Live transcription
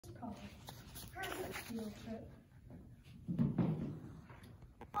field trip.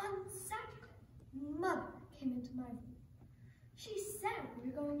 On Saturday, Mother came into my room. She said we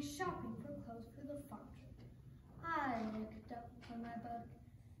were going shopping for clothes for the farm trip. I looked up from my book.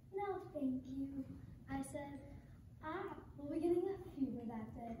 "No, thank you," I said. "I will be getting a fever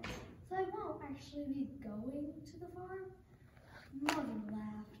that day, so I won't actually be going to the farm." Mother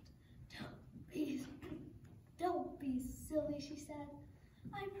laughed. Don't be silly," she said.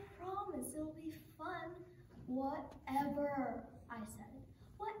 "I promise it'll be fun." "Whatever," I said.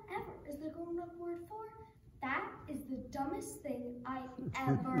 "Whatever is the grown-up word for? That is the dumbest thing I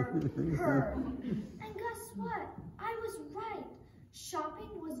ever heard." And guess what? I was right.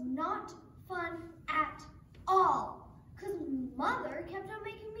 Shopping was not fun at all, because Mother kept on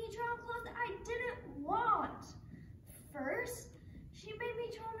making me try on clothes I didn't want. First, she made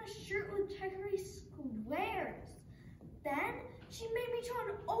me try on a shirt with checkery squares. Then, she made me try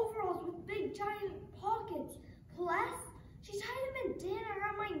on overalls with big giant pockets. Plus, she tied a bandana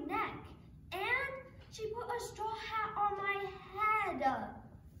around my neck. And she put a straw hat on my head.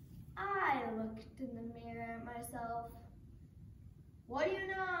 I looked in the mirror at myself. "What do you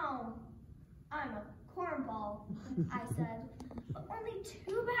know? I'm a cornball," I said. "But only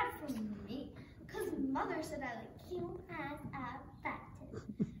too bad for me, because Mother said I look cute as a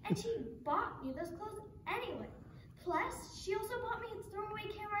button. And she bought me those clothes anyway. Plus, she also bought me a throwaway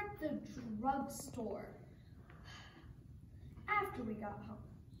camera at the drugstore." After we got home,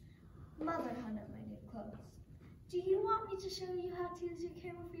 Mother hung up my new clothes. "Do you want me to show you how to use your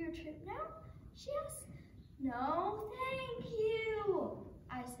camera for your trip now?" she asked. "No, thank you,"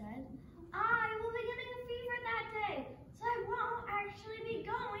 I said. "I will be getting a fever that day, so I won't actually be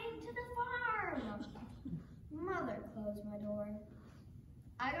going to the farm." Mother closed my door.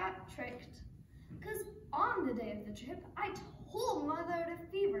 I got tricked, because on the day of the trip, I told Mother I had a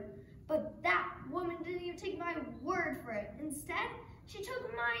fever, but that woman didn't even take my word for it. Instead, she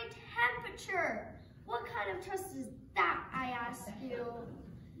took my temperature. What kind of trust is that, I ask you?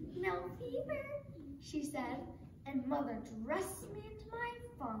 "No fever," she said, and Mother dressed me into my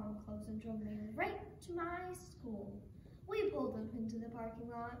farm clothes and drove me right to my school. We pulled up into the parking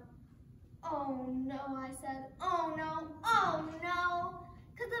lot. "Oh no," I said. "Oh no, oh no,"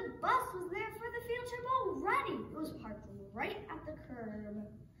 because the bus was there for the field trip already. It was parked right at the curb.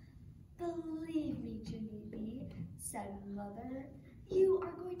 "Believe me, Junie B," said Mother, "you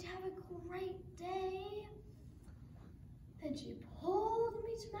are going to have a great day." Then she pulled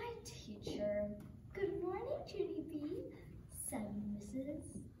me to my teacher. "Good morning, Junie B," said Mrs.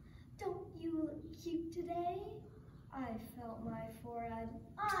 "Don't you look cute today?" I felt my forehead.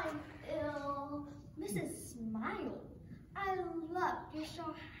 "I'm ill." Mrs. smiled. "I love your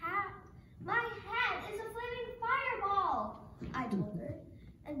straw hat. My head is a flaming fireball," I told her.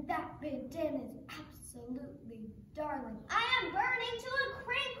 "And that bandana is absolutely darling. I am burning to a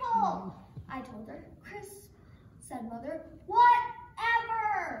crinkle," I told her. "Crisp," said Mother.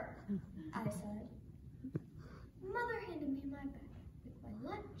 "Whatever," I said. Mother handed me my bag with my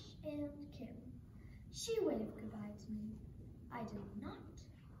lunch and camera. She waved goodbye to me. I did not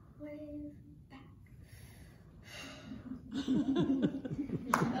wave back.